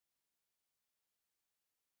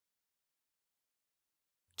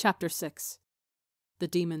Chapter 6. The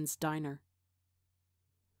Demon's Diner.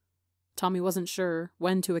 Tommy wasn't sure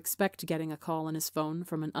when to expect getting a call on his phone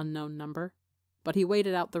from an unknown number, but he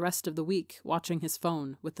waited out the rest of the week watching his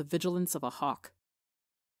phone with the vigilance of a hawk.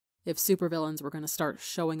 If supervillains were going to start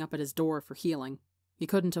showing up at his door for healing, he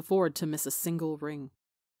couldn't afford to miss a single ring.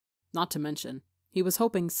 Not to mention, he was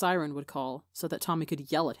hoping Siren would call so that Tommy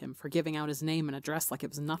could yell at him for giving out his name and address like it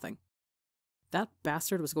was nothing. That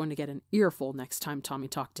bastard was going to get an earful next time Tommy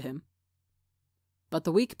talked to him. But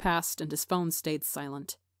the week passed and his phone stayed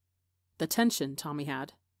silent. The tension Tommy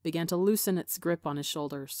had began to loosen its grip on his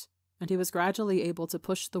shoulders, and he was gradually able to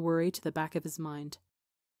push the worry to the back of his mind.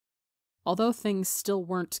 Although things still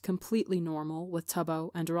weren't completely normal with Tubbo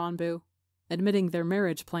and Ronbu, admitting their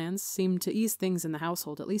marriage plans seemed to ease things in the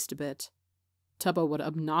household at least a bit. Tubbo would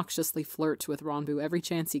obnoxiously flirt with Ronbu every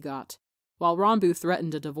chance he got, while Ronbu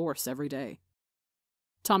threatened a divorce every day.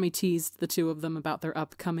 Tommy teased the two of them about their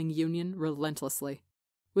upcoming union relentlessly,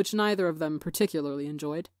 which neither of them particularly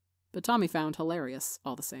enjoyed, but Tommy found hilarious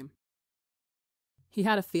all the same. He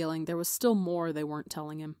had a feeling there was still more they weren't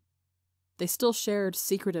telling him. They still shared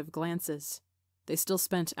secretive glances. They still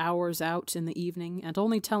spent hours out in the evening and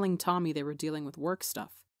only telling Tommy they were dealing with work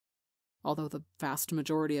stuff, although the vast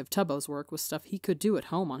majority of Tubbo's work was stuff he could do at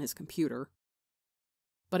home on his computer.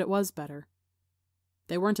 But it was better.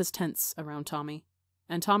 They weren't as tense around Tommy,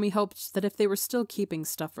 and Tommy hoped that if they were still keeping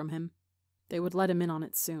stuff from him, they would let him in on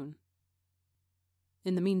it soon.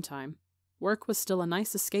 In the meantime, work was still a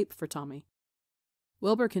nice escape for Tommy.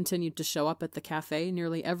 Wilbur continued to show up at the cafe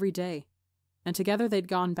nearly every day, and together they'd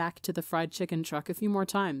gone back to the fried chicken truck a few more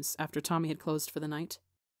times after Tommy had closed for the night.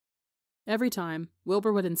 Every time,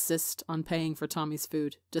 Wilbur would insist on paying for Tommy's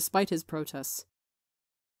food, despite his protests.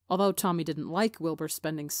 Although Tommy didn't like Wilbur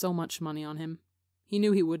spending so much money on him, he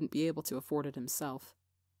knew he wouldn't be able to afford it himself,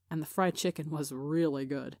 and the fried chicken was really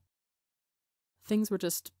good. Things were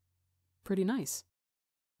just pretty nice,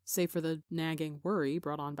 save for the nagging worry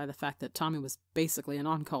brought on by the fact that Tommy was basically an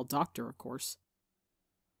on-call doctor, of course.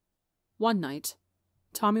 One night,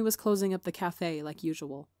 Tommy was closing up the cafe like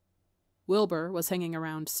usual. Wilbur was hanging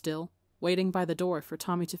around still, waiting by the door for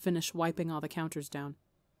Tommy to finish wiping all the counters down.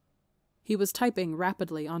 He was typing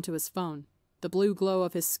rapidly onto his phone, the blue glow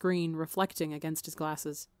of his screen reflecting against his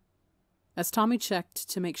glasses. As Tommy checked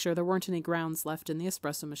to make sure there weren't any grounds left in the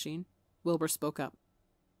espresso machine, Wilbur spoke up.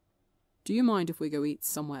 "Do you mind if we go eat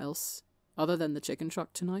somewhere else, other than the chicken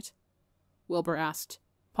truck tonight?" Wilbur asked,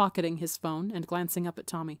 pocketing his phone and glancing up at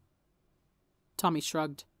Tommy. Tommy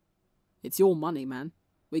shrugged. "It's your money, man.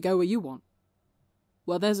 We go where you want."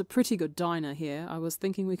 "Well, there's a pretty good diner here I was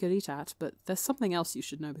thinking we could eat at, but there's something else you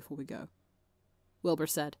should know before we go," Wilbur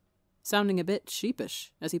said, sounding a bit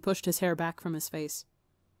sheepish as he pushed his hair back from his face.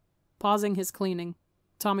 Pausing his cleaning,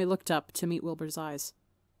 Tommy looked up to meet Wilbur's eyes.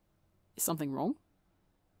 "Is something wrong?"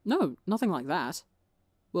 "No, nothing like that,"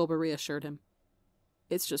 Wilbur reassured him.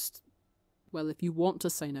 "It's just, well, if you want to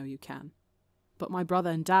say no, you can. But my brother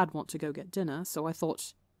and Dad want to go get dinner, so I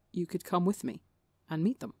thought you could come with me and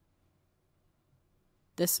meet them."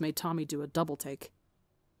 This made Tommy do a double take.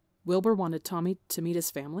 Wilbur wanted Tommy to meet his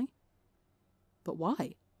family? But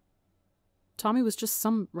why? Tommy was just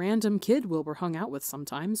some random kid Wilbur hung out with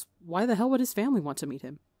sometimes. Why the hell would his family want to meet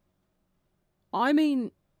him? "I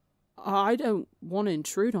mean, I don't want to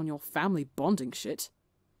intrude on your family bonding shit,"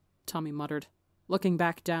 Tommy muttered, looking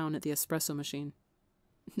back down at the espresso machine.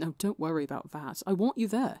 "No, don't worry about that. I want you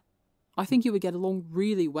there. I think you would get along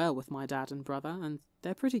really well with my dad and brother, and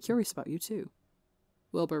they're pretty curious about you too,"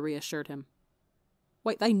 Wilbur reassured him.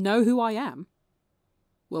 "Wait, they know who I am?"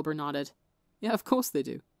 Wilbur nodded. "Yeah, of course they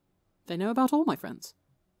do. They know about all my friends."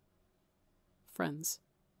 Friends.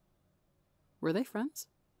 Were they friends?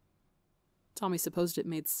 Tommy supposed it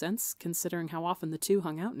made sense, considering how often the two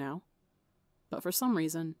hung out now. But for some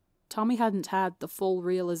reason, Tommy hadn't had the full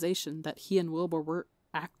realization that he and Wilbur were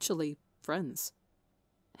actually friends.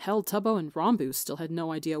 Hell, Tubbo and Ronbu still had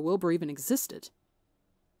no idea Wilbur even existed.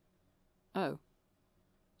 "Oh,"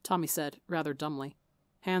 Tommy said, rather dumbly,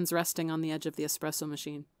 hands resting on the edge of the espresso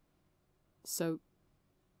machine. "So,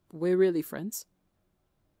 we're really friends?"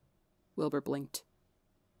 Wilbur blinked.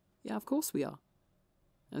 "Yeah, of course we are.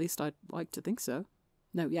 At least I'd like to think so."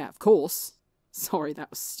 "No, yeah, of course. Sorry, that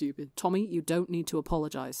was stupid. Tommy, you don't need to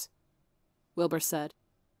apologize," Wilbur said,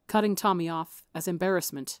 cutting Tommy off as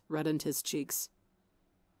embarrassment reddened his cheeks.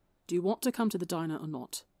 "Do you want to come to the diner or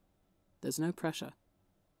not? There's no pressure."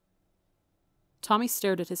 Tommy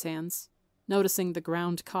stared at his hands, noticing the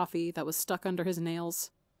ground coffee that was stuck under his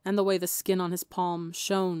nails, and the way the skin on his palm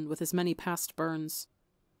shone with his many past burns.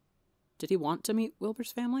 Did he want to meet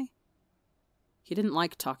Wilbur's family? He didn't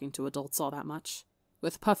like talking to adults all that much,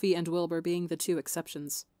 with Puffy and Wilbur being the two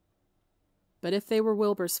exceptions. But if they were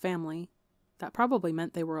Wilbur's family, that probably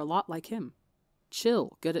meant they were a lot like him.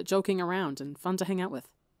 Chill, good at joking around, and fun to hang out with.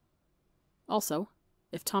 Also,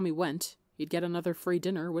 if Tommy went, he'd get another free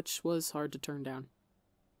dinner, which was hard to turn down.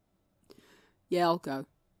 "Yeah, I'll go,"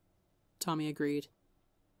 Tommy agreed.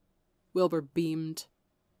 Wilbur beamed.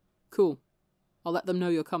 "Cool. I'll let them know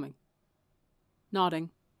you're coming."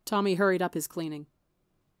 Nodding, Tommy hurried up his cleaning.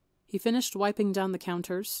 He finished wiping down the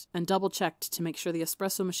counters and double-checked to make sure the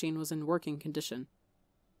espresso machine was in working condition.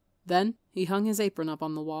 Then he hung his apron up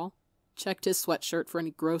on the wall, checked his sweatshirt for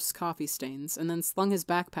any gross coffee stains, and then slung his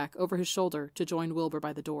backpack over his shoulder to join Wilbur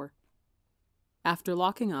by the door. After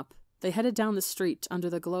locking up, they headed down the street under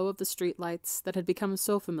the glow of the streetlights that had become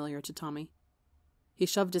so familiar to Tommy. He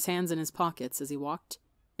shoved his hands in his pockets as he walked,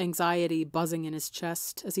 anxiety buzzing in his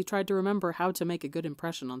chest as he tried to remember how to make a good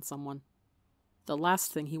impression on someone. The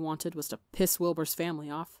last thing he wanted was to piss Wilbur's family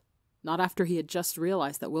off, not after he had just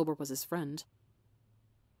realized that Wilbur was his friend.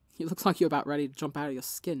 "You look like you're about ready to jump out of your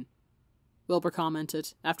skin," Wilbur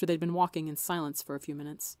commented after they'd been walking in silence for a few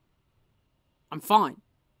minutes. "I'm fine,"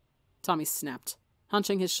 Tommy snapped,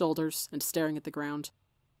 hunching his shoulders and staring at the ground.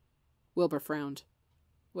 Wilbur frowned.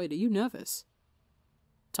 "Wait, are you nervous?"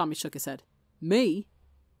 Tommy shook his head. "Me?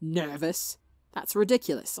 Nervous? That's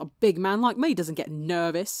ridiculous. A big man like me doesn't get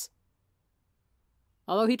nervous."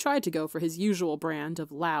 Although he tried to go for his usual brand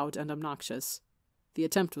of loud and obnoxious, the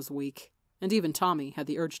attempt was weak, and even Tommy had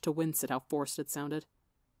the urge to wince at how forced it sounded.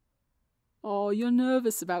 "Oh, you're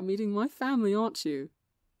nervous about meeting my family, aren't you?"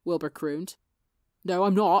 Wilbur crooned. "No,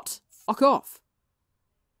 I'm not. Fuck off."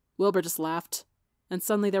 Wilbur just laughed, and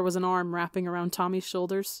suddenly there was an arm wrapping around Tommy's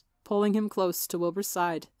shoulders, pulling him close to Wilbur's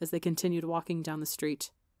side as they continued walking down the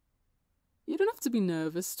street. "You don't have to be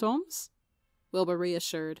nervous, Toms," Wilbur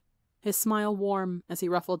reassured, his smile warm as he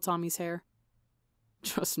ruffled Tommy's hair.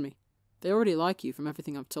 "Trust me, they already like you from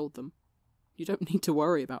everything I've told them. You don't need to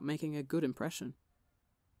worry about making a good impression."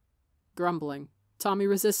 Grumbling, Tommy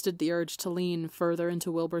resisted the urge to lean further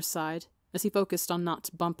into Wilbur's side as he focused on not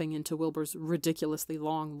bumping into Wilbur's ridiculously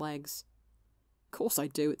long legs. "Course I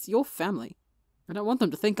do, it's your family. I don't want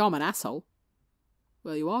them to think I'm an asshole."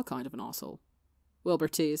 "Well, you are kind of an asshole," Wilbur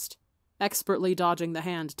teased, expertly dodging the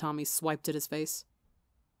hand Tommy swiped at his face.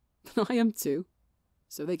 "I am too,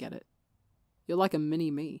 so they get it. You're like a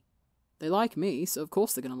mini-me. They like me, so of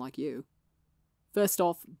course they're gonna like you." "First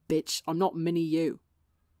off, bitch, I'm not mini-you,"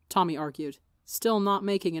 Tommy argued, still not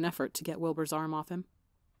making an effort to get Wilbur's arm off him.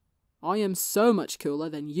 "I am so much cooler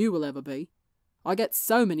than you will ever be. I get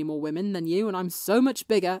so many more women than you, and I'm so much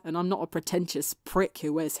bigger, and I'm not a pretentious prick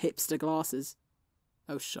who wears hipster glasses."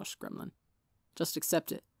 "Oh, shush, gremlin. Just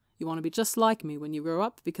accept it. You want to be just like me when you grow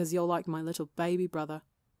up because you're like my little baby brother,"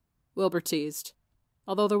 Wilbur teased,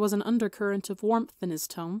 although there was an undercurrent of warmth in his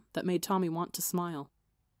tone that made Tommy want to smile.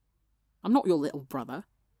 "I'm not your little brother,"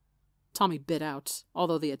 Tommy bit out,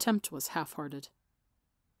 although the attempt was half-hearted.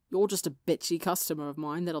 "You're just a bitchy customer of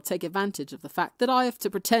mine that'll take advantage of the fact that I have to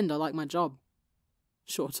pretend I like my job."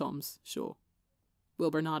 "Sure, Toms, sure."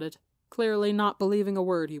 Wilbur nodded, clearly not believing a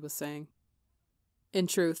word he was saying. In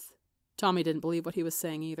truth, Tommy didn't believe what he was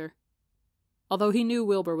saying either. Although he knew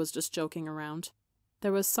Wilbur was just joking around,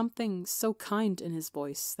 there was something so kind in his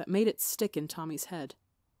voice that made it stick in Tommy's head,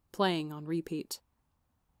 playing on repeat.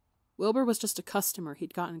 Wilbur was just a customer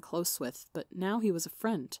he'd gotten close with, but now he was a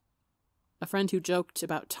friend who joked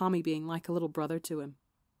about Tommy being like a little brother to him.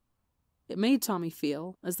 It made Tommy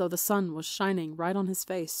feel as though the sun was shining right on his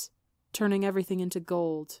face, turning everything into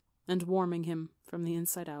gold and warming him from the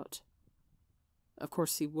inside out. Of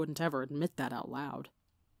course, he wouldn't ever admit that out loud.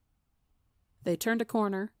 They turned a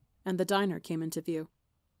corner, and the diner came into view.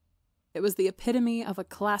 It was the epitome of a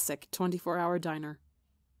classic 24-hour diner.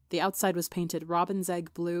 The outside was painted robin's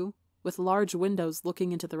egg blue, with large windows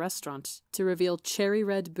looking into the restaurant to reveal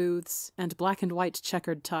cherry-red booths and black and white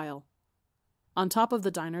checkered tile. On top of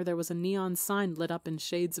the diner there was a neon sign lit up in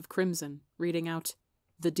shades of crimson, reading out,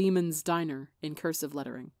 "The Demon's Diner," in cursive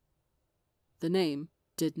lettering. The name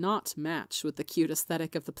did not match with the cute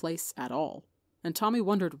aesthetic of the place at all, and Tommy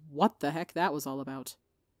wondered what the heck that was all about.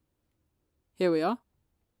 "Here we are,"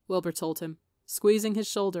 Wilbur told him, squeezing his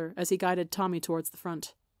shoulder as he guided Tommy towards the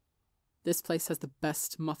front. "This place has the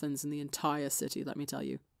best muffins in the entire city, let me tell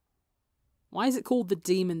you." "Why is it called the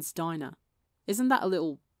Demon's Diner? Isn't that a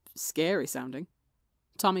little scary sounding?"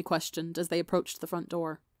 Tommy questioned as they approached the front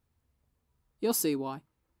door. "You'll see why,"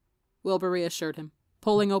 Wilbur reassured him,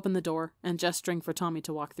 pulling open the door and gesturing for Tommy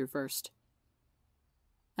to walk through first.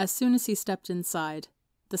 As soon as he stepped inside,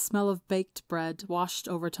 the smell of baked bread washed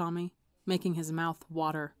over Tommy, making his mouth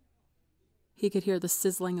water. He could hear the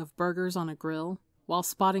sizzling of burgers on a grill, while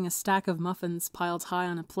spotting a stack of muffins piled high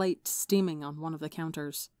on a plate steaming on one of the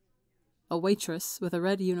counters. A waitress with a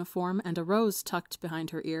red uniform and a rose tucked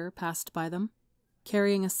behind her ear passed by them,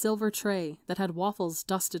 carrying a silver tray that had waffles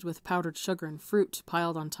dusted with powdered sugar and fruit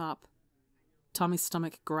piled on top. Tommy's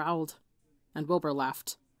stomach growled, and Wilbur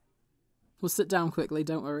laughed. "We'll sit down quickly,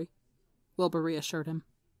 don't worry," Wilbur reassured him.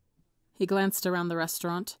 He glanced around the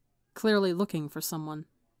restaurant, clearly looking for someone.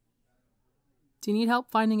 "Do you need help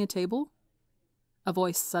finding a table?" a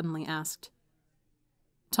voice suddenly asked.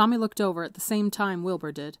 Tommy looked over at the same time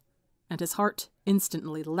Wilbur did, and his heart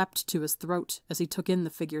instantly leapt to his throat as he took in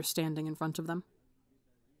the figure standing in front of them.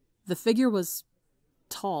 The figure was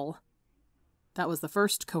tall. That was the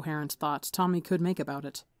first coherent thought Tommy could make about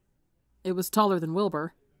it. It was taller than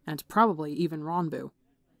Wilbur, and probably even Ronbu,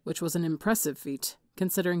 which was an impressive feat,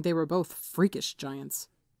 considering they were both freakish giants.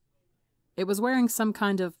 It was wearing some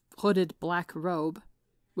kind of hooded black robe,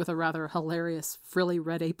 with a rather hilarious frilly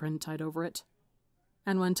red apron tied over it.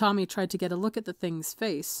 And when Tommy tried to get a look at the thing's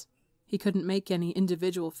face, he couldn't make any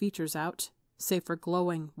individual features out, save for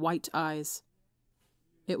glowing white eyes.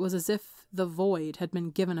 It was as if the void had been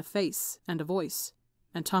given a face and a voice,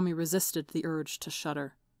 and Tommy resisted the urge to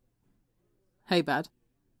shudder. "Hey, Bad,"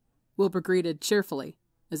 Wilbur greeted cheerfully,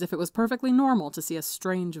 as if it was perfectly normal to see a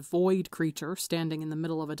strange void creature standing in the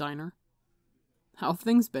middle of a diner. "How have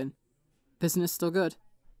things been? Business still good?"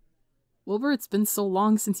 "Wilbur, it's been so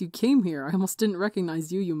long since you came here, I almost didn't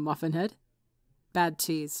recognize you muffinhead," Bad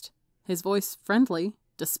teased, his voice friendly,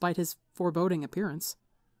 despite his foreboding appearance.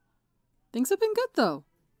 "Things have been good, though.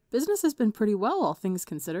 Business has been pretty well, all things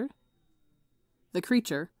considered." The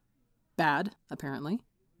creature, Bad, apparently,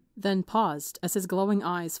 then paused as his glowing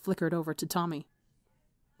eyes flickered over to Tommy.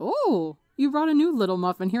 "Oh, you brought a new little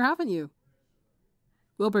muffin here, haven't you?"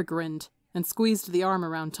 Wilbur grinned and squeezed the arm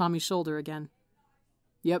around Tommy's shoulder again.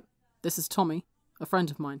 "Yep, this is Tommy, a friend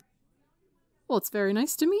of mine." "Well, it's very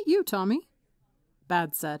nice to meet you, Tommy,"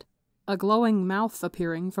 Bad said, a glowing mouth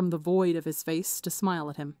appearing from the void of his face to smile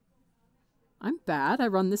at him. "I'm Bad, I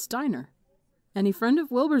run this diner. Any friend of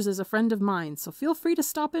Wilbur's is a friend of mine, so feel free to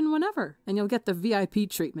stop in whenever, and you'll get the VIP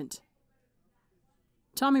treatment."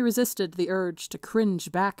 Tommy resisted the urge to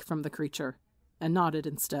cringe back from the creature, and nodded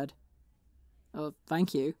instead. "Oh,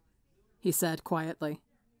 thank you," he said quietly.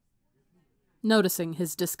 Noticing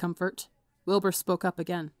his discomfort, Wilbur spoke up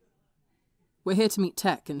again. "We're here to meet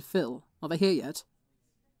Tech and Phil. Are they here yet?"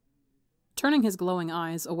 Turning his glowing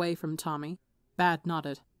eyes away from Tommy, Bad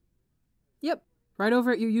nodded. "Yep, right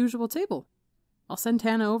over at your usual table. I'll send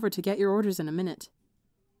Hannah over to get your orders in a minute."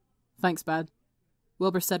 "Thanks, Bad,"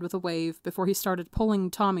 Wilbur said with a wave before he started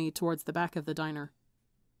pulling Tommy towards the back of the diner.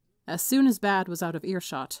 As soon as Bad was out of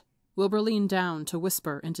earshot, Wilbur leaned down to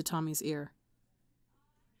whisper into Tommy's ear.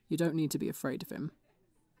 "You don't need to be afraid of him.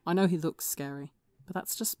 I know he looks scary, but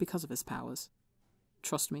that's just because of his powers.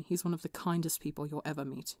 Trust me, he's one of the kindest people you'll ever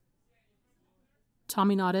meet."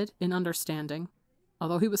 Tommy nodded in understanding,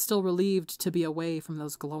 although he was still relieved to be away from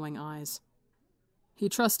those glowing eyes. He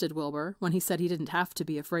trusted Wilbur when he said he didn't have to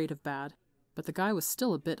be afraid of Bad, but the guy was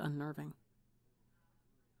still a bit unnerving.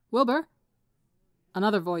 "Wilbur!"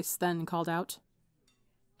 Another voice then called out.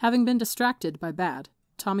 Having been distracted by Bad,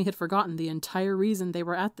 Tommy had forgotten the entire reason they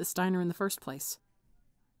were at this diner in the first place.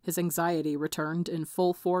 His anxiety returned in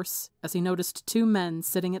full force as he noticed two men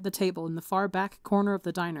sitting at the table in the far back corner of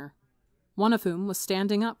the diner, one of whom was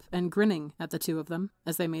standing up and grinning at the two of them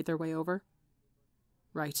as they made their way over.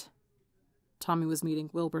 Right. Tommy was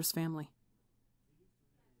meeting Wilbur's family.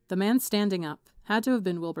 The man standing up had to have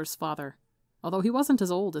been Wilbur's father, although he wasn't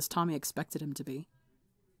as old as Tommy expected him to be.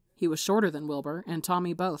 He was shorter than Wilbur and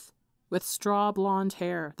Tommy both, with straw blonde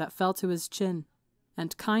hair that fell to his chin,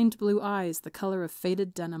 and kind blue eyes the color of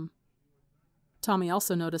faded denim. Tommy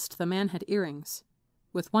also noticed the man had earrings,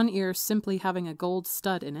 with one ear simply having a gold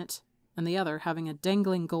stud in it, and the other having a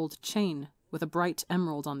dangling gold chain with a bright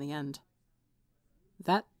emerald on the end.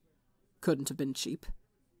 That couldn't have been cheap.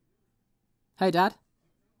 "Hey, Dad,"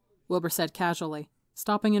 Wilbur said casually,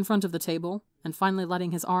 stopping in front of the table and finally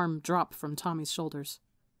letting his arm drop from Tommy's shoulders.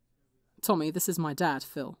 "Tommy, this is my dad,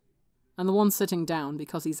 Phil. And the one sitting down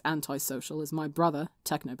because he's antisocial is my brother,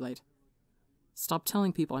 Technoblade." "Stop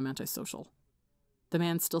telling people I'm antisocial," the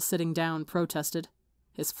man still sitting down protested,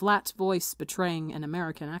 his flat voice betraying an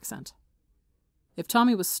American accent. If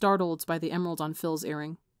Tommy was startled by the emerald on Phil's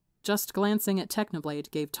earring, just glancing at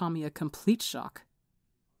Technoblade gave Tommy a complete shock.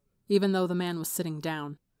 Even though the man was sitting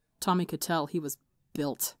down, Tommy could tell he was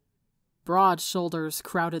built. Broad shoulders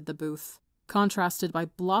crowded the booth, contrasted by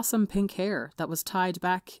blossom pink hair that was tied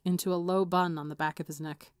back into a low bun on the back of his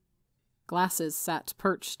neck. Glasses sat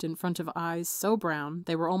perched in front of eyes so brown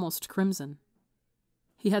they were almost crimson.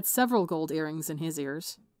 He had several gold earrings in his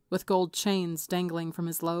ears, with gold chains dangling from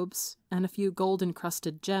his lobes, and a few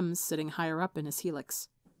gold-encrusted gems sitting higher up in his helix.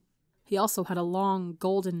 He also had a long,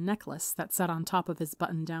 golden necklace that sat on top of his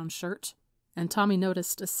button-down shirt, and Tommy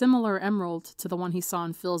noticed a similar emerald to the one he saw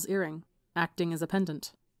in Phil's earring, acting as a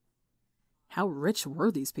pendant. How rich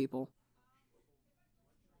were these people?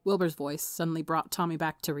 Wilbur's voice suddenly brought Tommy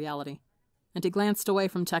back to reality, and he glanced away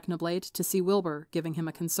from Technoblade to see Wilbur giving him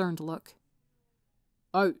a concerned look.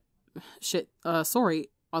 "Oh, shit, sorry,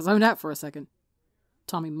 I zoned out for a second,"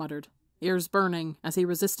 Tommy muttered, ears burning as he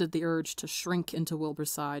resisted the urge to shrink into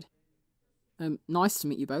Wilbur's side. Nice to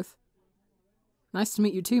meet you both." "Nice to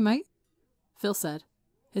meet you too, mate," Phil said,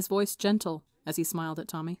 his voice gentle as he smiled at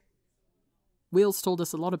Tommy. "Wheels told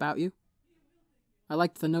us a lot about you. I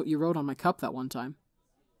liked the note you wrote on my cup that one time."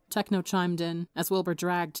 Techno chimed in as Wilbur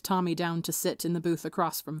dragged Tommy down to sit in the booth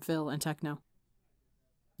across from Phil and Techno.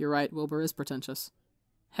 "You're right, Wilbur is pretentious.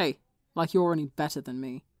 Hey, like you're any better than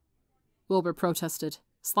me," Wilbur protested,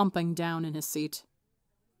 slumping down in his seat.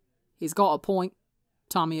 "He's got a point,"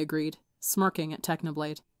 Tommy agreed, smirking at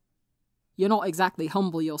Technoblade. "You're not exactly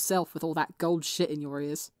humble yourself with all that gold shit in your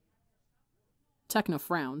ears." Techno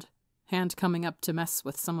frowned, hand coming up to mess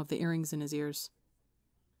with some of the earrings in his ears.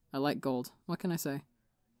 "I like gold, what can I say?"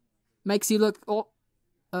 "Makes you look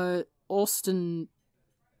Austin..."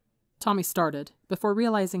 Tommy started, before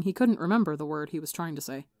realizing he couldn't remember the word he was trying to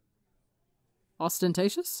say.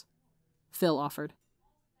 "Ostentatious?" Phil offered.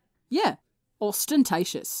 "Yeah,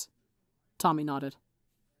 ostentatious," Tommy nodded.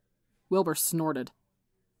 Wilbur snorted.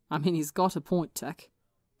 "I mean, he's got a point, Tech.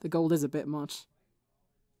 The gold is a bit much."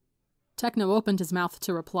 Techno opened his mouth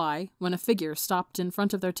to reply when a figure stopped in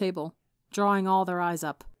front of their table, drawing all their eyes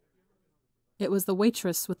up. It was the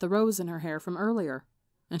waitress with the rose in her hair from earlier,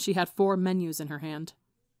 and she had 4 menus in her hand.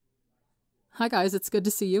 "Hi guys, it's good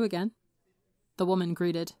to see you again," the woman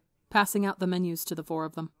greeted, passing out the menus to the 4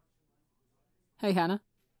 of them. "Hey, Hannah."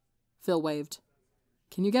 Phil waved.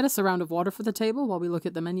 "Can you get us a round of water for the table while we look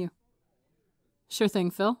at the menu?" "Sure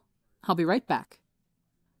thing, Phil. I'll be right back,"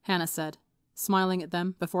 Hannah said, smiling at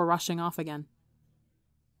them before rushing off again.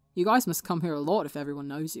 "You guys must come here a lot if everyone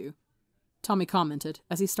knows you," Tommy commented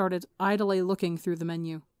as he started idly looking through the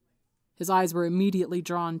menu. His eyes were immediately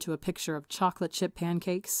drawn to a picture of chocolate chip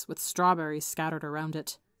pancakes with strawberries scattered around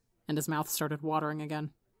it, and his mouth started watering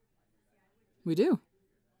again. "We do.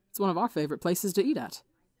 It's one of our favorite places to eat at,"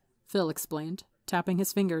 Phil explained, tapping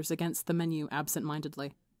his fingers against the menu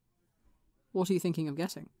absent-mindedly. "What are you thinking of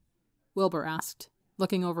getting?" Wilbur asked,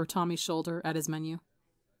 looking over Tommy's shoulder at his menu.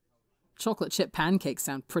 "Chocolate chip pancakes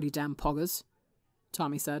sound pretty damn poggers,"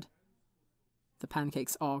 Tommy said. "The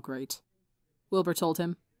pancakes are great," Wilbur told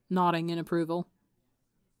him, nodding in approval.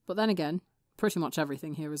 "But then again, pretty much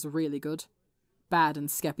everything here is really good. Bad and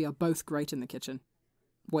Skeppy are both great in the kitchen.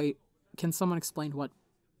 Wait, can someone explain what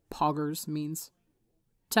poggers means?"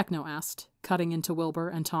 Techno asked, cutting into Wilbur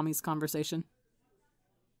and Tommy's conversation.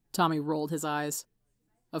 Tommy rolled his eyes.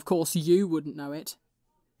 "Of course you wouldn't know it.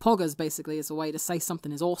 Poggers basically is a way to say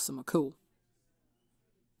something is awesome or cool."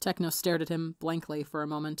 Techno stared at him blankly for a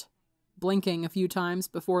moment, blinking a few times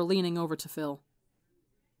before leaning over to Phil.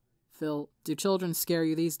 "Phil, do children scare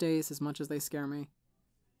you these days as much as they scare me?"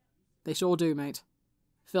 "They sure do, mate."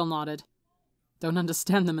 Phil nodded. "Don't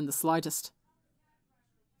understand them in the slightest."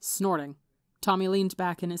 Snorting, Tommy leaned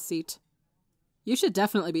back in his seat. "You should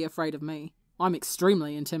definitely be afraid of me. I'm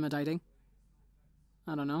extremely intimidating."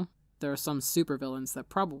 "I don't know. There are some supervillains that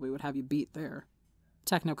probably would have you beat there,"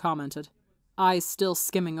 Techno commented, eyes still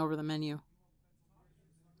skimming over the menu.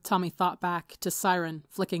 Tommy thought back to Siren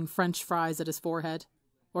flicking French fries at his forehead,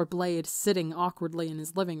 or Blade sitting awkwardly in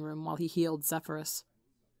his living room while he healed Zephyrus.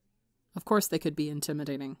 Of course they could be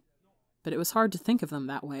intimidating, but it was hard to think of them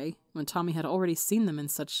that way when Tommy had already seen them in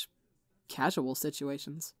such casual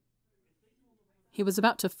situations. He was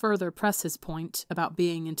about to further press his point about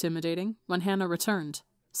being intimidating when Hannah returned,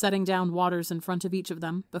 setting down waters in front of each of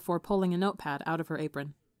them before pulling a notepad out of her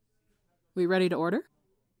apron. "We ready to order?"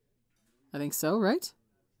 "I think so, right?"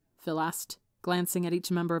 Phil asked, glancing at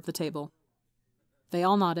each member of the table. They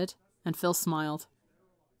all nodded, and Phil smiled.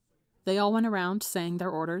 They all went around saying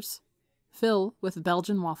their orders. Phil with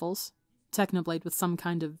Belgian waffles, Technoblade with some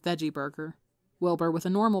kind of veggie burger, Wilbur with a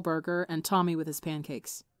normal burger, and Tommy with his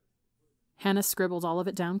pancakes. Hannah scribbled all of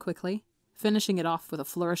it down quickly, finishing it off with a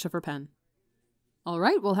flourish of her pen. "All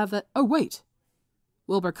right, we'll have that—" "Oh, wait!"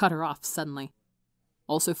 Wilbur cut her off suddenly.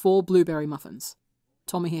 "Also 4 blueberry muffins.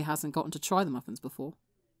 Tommy here hasn't gotten to try the muffins before."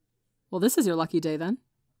 "Well, this is your lucky day, then."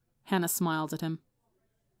 Hannah smiled at him.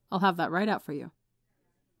 "I'll have that right out for you."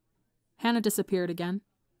 Hannah disappeared again,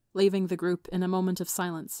 leaving the group in a moment of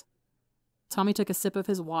silence. Tommy took a sip of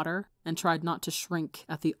his water and tried not to shrink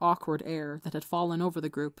at the awkward air that had fallen over the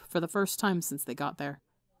group for the first time since they got there.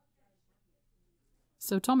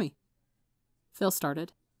 "So, Tommy," Phil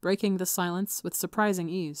started, breaking the silence with surprising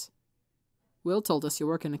ease. "Will told us you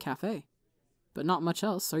work in a cafe, but not much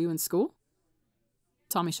else. Are you in school?"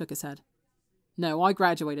 Tommy shook his head. "No, I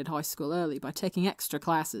graduated high school early by taking extra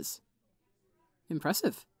classes."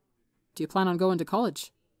 "Impressive. Do you plan on going to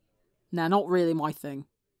college?" "Nah, not really my thing.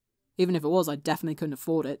 Even if it was, I definitely couldn't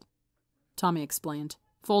afford it," Tommy explained,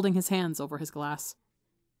 folding his hands over his glass.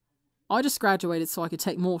 "I just graduated so I could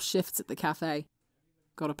take more shifts at the cafe.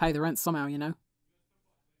 Gotta pay the rent somehow, you know."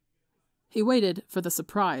 He waited for the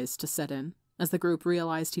surprise to set in, as the group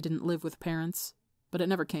realized he didn't live with parents, but it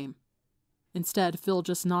never came. Instead, Phil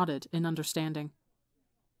just nodded in understanding.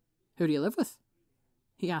 "Who do you live with?"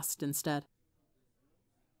 he asked instead.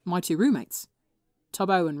 "My 2 roommates.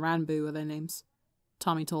 Tubbo and Ranboo are their names,"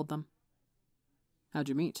 Tommy told them. "How'd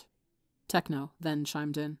you meet?" Techno then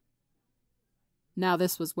chimed in. Now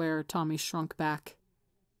this was where Tommy shrunk back.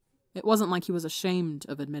 It wasn't like he was ashamed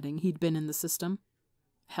of admitting he'd been in the system.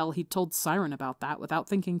 Hell, he'd told Siren about that without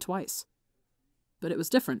thinking twice. But it was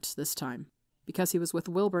different this time, because he was with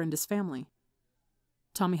Wilbur and his family.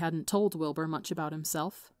 Tommy hadn't told Wilbur much about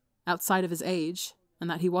himself, outside of his age, and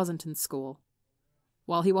that he wasn't in school.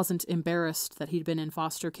 While he wasn't embarrassed that he'd been in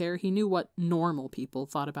foster care, he knew what normal people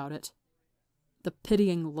thought about it. The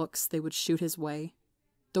pitying looks they would shoot his way,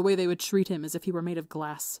 the way they would treat him as if he were made of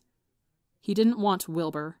glass. He didn't want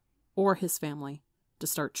Wilbur, or his family, to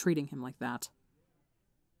start treating him like that.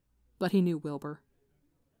 But he knew Wilbur.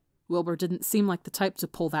 Wilbur didn't seem like the type to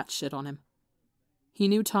pull that shit on him. He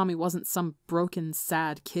knew Tommy wasn't some broken,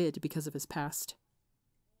 sad kid because of his past.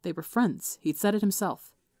 They were friends, he'd said it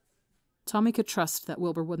himself. Tommy could trust that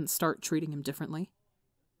Wilbur wouldn't start treating him differently.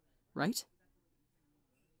 Right?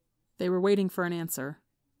 They were waiting for an answer,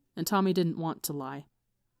 and Tommy didn't want to lie,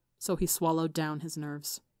 so he swallowed down his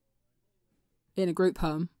nerves. "In a group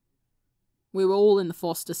home. We were all in the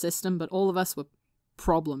foster system, but all of us were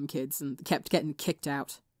problem kids and kept getting kicked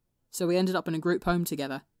out, so we ended up in a group home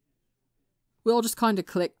together. We all just kind of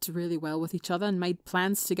clicked really well with each other and made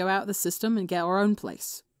plans to go out of the system and get our own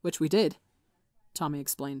place, which we did," Tommy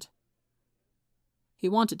explained. He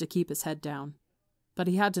wanted to keep his head down, but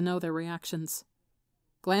he had to know their reactions.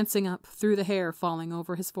 Glancing up through the hair falling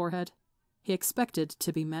over his forehead, he expected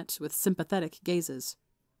to be met with sympathetic gazes,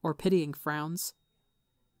 or pitying frowns.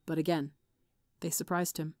 But again, they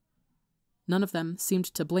surprised him. None of them seemed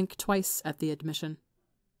to blink twice at the admission.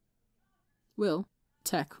 "Will,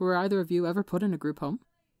 Tech, were either of you ever put in a group home?"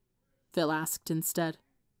 Phil asked instead,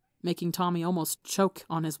 making Tommy almost choke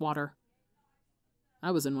on his water. "I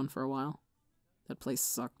was in one for a while. That place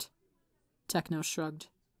sucked." Techno shrugged.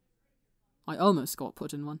 "I almost got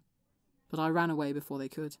put in one, but I ran away before they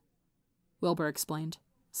could," Wilbur explained,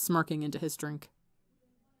 smirking into his drink.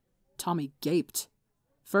 Tommy gaped,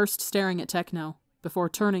 first staring at Techno, before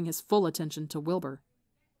turning his full attention to Wilbur.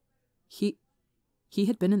 He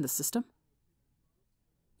had been in the system?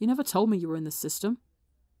 "You never told me you were in the system,"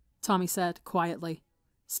 Tommy said quietly,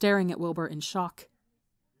 staring at Wilbur in shock.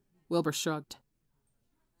 Wilbur shrugged.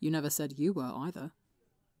 "You never said you were either."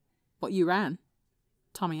 "But you ran?"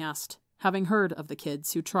 Tommy asked, having heard of the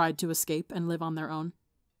kids who tried to escape and live on their own.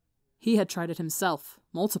 He had tried it himself,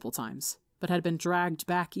 multiple times, but had been dragged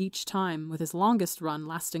back each time, with his longest run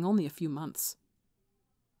lasting only a few months.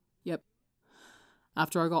 "Yep.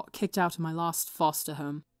 After I got kicked out of my last foster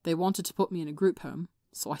home, they wanted to put me in a group home,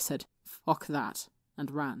 so I said, fuck that, and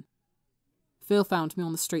ran. Phil found me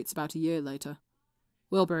on the streets about a year later,"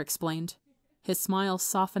 Wilbur explained, his smile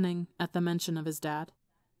softening at the mention of his dad.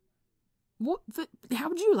 How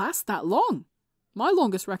did you last that long? My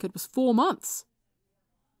longest record was 4 months.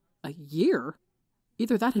 A year?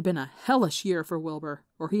 Either that had been a hellish year for Wilbur,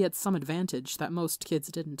 or he had some advantage that most kids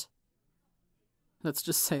didn't. "Let's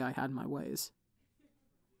just say I had my ways."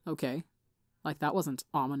 "Okay, like that wasn't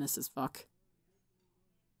ominous as fuck."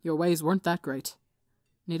 "Your ways weren't that great.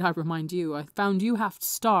 Need I remind you, I found you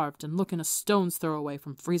half-starved and looking a stone's throw away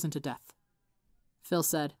from freezing to death," Phil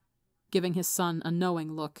said, giving his son a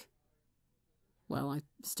knowing look. "Well, I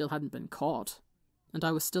still hadn't been caught, and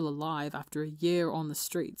I was still alive after a year on the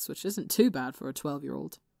streets, which isn't too bad for a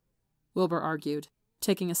 12-year-old, Wilbur argued,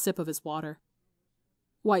 taking a sip of his water.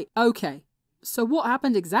 "Wait, okay, so what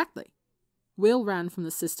happened exactly? Will ran from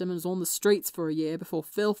the system and was on the streets for a year before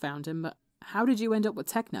Phil found him, but how did you end up with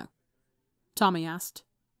Techno?" Tommy asked,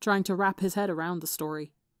 trying to wrap his head around the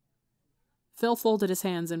story. Phil folded his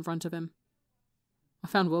hands in front of him. "I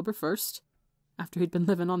found Wilbur first, after he'd been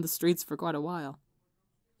living on the streets for quite a while.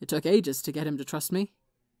 It took ages to get him to trust me.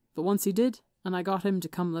 But once he did, and I got him to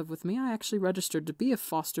come live with me, I actually registered to be a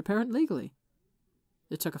foster parent legally.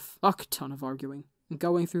 It took a fuck ton of arguing, and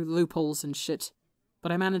going through loopholes and shit,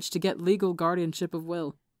 but I managed to get legal guardianship of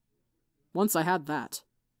Will. Once I had that,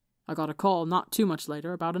 I got a call not too much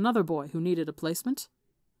later about another boy who needed a placement,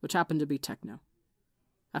 which happened to be Techno.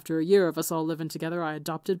 After a year of us all living together, I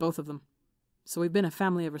adopted both of them. So we've been a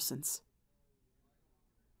family ever since.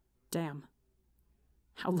 Damn.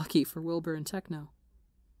 How lucky for Wilbur and Techno.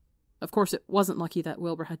 Of course, it wasn't lucky that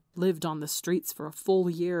Wilbur had lived on the streets for a full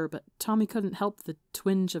year, but Tommy couldn't help the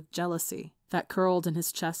twinge of jealousy that curled in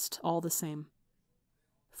his chest all the same.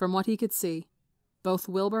 From what he could see, both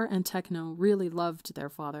Wilbur and Techno really loved their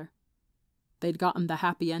father. They'd gotten the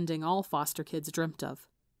happy ending all foster kids dreamt of.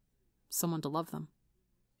 Someone to love them.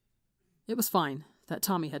 It was fine that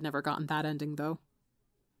Tommy had never gotten that ending, though.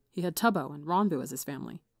 He had Tubbo and Ronbu as his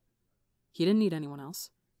family. He didn't need anyone else.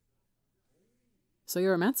 So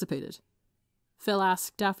you're emancipated? Phil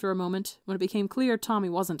asked after a moment, when it became clear Tommy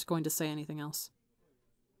wasn't going to say anything else.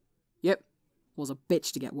 Yep, was a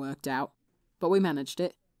bitch to get worked out, but we managed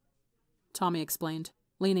it, Tommy explained,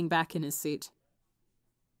 leaning back in his seat.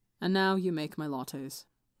 And now you make my lattes,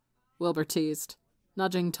 Wilbur teased,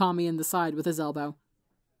 nudging Tommy in the side with his elbow.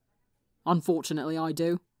 Unfortunately, I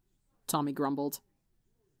do, Tommy grumbled.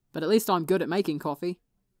 But at least I'm good at making coffee.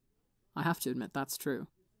 I have to admit that's true,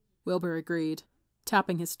 Wilbur agreed,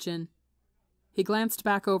 tapping his chin. He glanced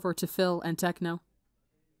back over to Phil and Techno.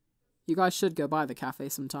 You guys should go by the cafe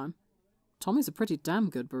sometime. Tommy's a pretty damn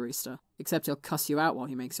good barista, except he'll cuss you out while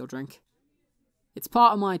he makes your drink. It's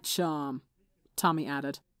part of my charm, Tommy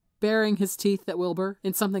added, baring his teeth at Wilbur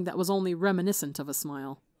in something that was only reminiscent of a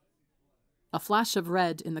smile. A flash of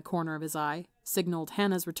red in the corner of his eye signaled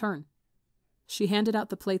Hannah's return. She handed out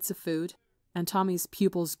the plates of food, and Tommy's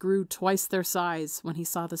pupils grew twice their size when he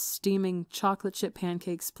saw the steaming chocolate chip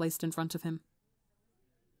pancakes placed in front of him.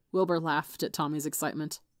 Wilbur laughed at Tommy's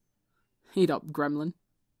excitement. Eat up, gremlin.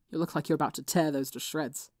 You look like you're about to tear those to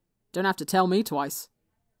shreds. Don't have to tell me twice,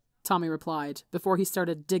 Tommy replied before he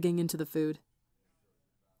started digging into the food.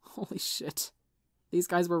 Holy shit. These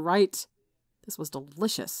guys were right. This was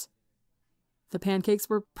delicious. The pancakes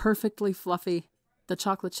were perfectly fluffy. The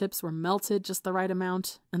chocolate chips were melted just the right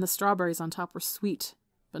amount, and the strawberries on top were sweet,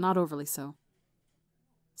 but not overly so.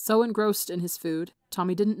 So engrossed in his food,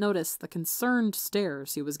 Tommy didn't notice the concerned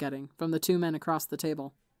stares he was getting from the two men across the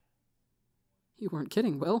table. You weren't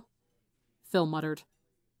kidding, Will, Phil muttered.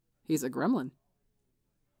 He's a gremlin.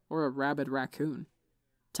 Or a rabid raccoon,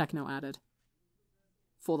 Techno added.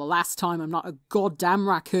 For the last time, I'm not a goddamn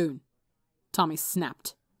raccoon, Tommy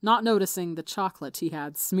snapped, not noticing the chocolate he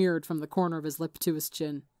had smeared from the corner of his lip to his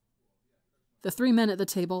chin. The three men at the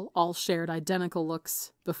table all shared identical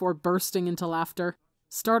looks before bursting into laughter,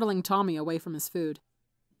 startling Tommy away from his food.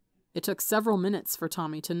 It took several minutes for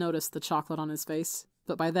Tommy to notice the chocolate on his face,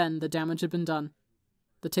 but by then the damage had been done.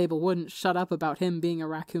 The table wouldn't shut up about him being a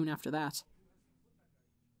raccoon after that.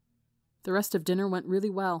 The rest of dinner went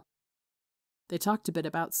really well. They talked a bit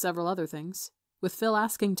about several other things, with Phil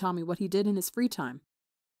asking Tommy what he did in his free time,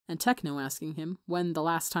 and Techno asking him when the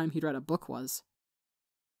last time he'd read a book was.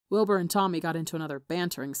 Wilbur and Tommy got into another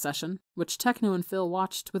bantering session, which Techno and Phil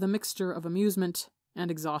watched with a mixture of amusement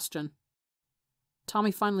and exhaustion.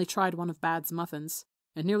 Tommy finally tried one of Bad's muffins,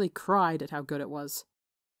 and nearly cried at how good it was.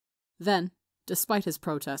 Then, despite his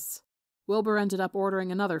protests, Wilbur ended up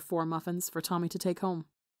ordering another 4 muffins for Tommy to take home.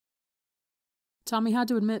 Tommy had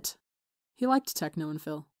to admit, he liked Techno and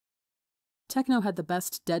Phil. Techno had the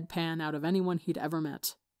best deadpan out of anyone he'd ever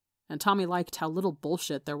met, and Tommy liked how little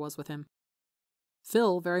bullshit there was with him.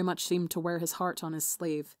 Phil very much seemed to wear his heart on his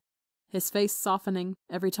sleeve, his face softening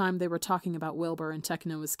every time they were talking about Wilbur and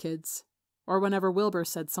Techno as kids, or whenever Wilbur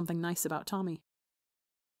said something nice about Tommy.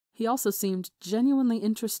 He also seemed genuinely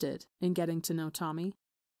interested in getting to know Tommy,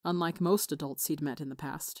 unlike most adults he'd met in the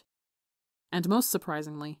past. And most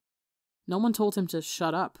surprisingly, no one told him to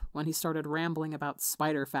shut up when he started rambling about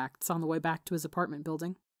spider facts on the way back to his apartment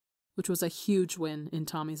building, which was a huge win in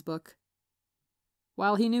Tommy's book.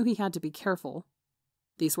 While he knew he had to be careful,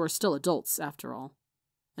 these were still adults after all,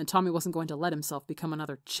 and Tommy wasn't going to let himself become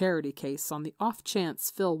another charity case on the off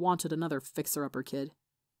chance Phil wanted another fixer-upper kid.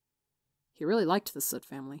 He really liked the Soot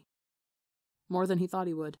family. More than he thought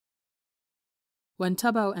he would. When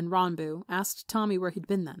Tubbo and Ronbu asked Tommy where he'd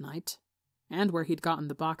been that night, and where he'd gotten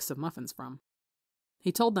the box of muffins from,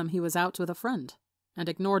 he told them he was out with a friend, and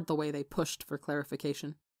ignored the way they pushed for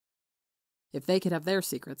clarification. If they could have their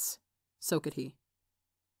secrets, so could he.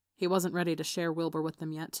 He wasn't ready to share Wilbur with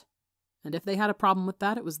them yet, and if they had a problem with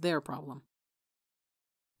that, it was their problem.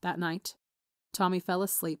 That night, Tommy fell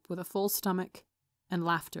asleep with a full stomach and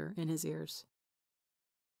laughter in his ears.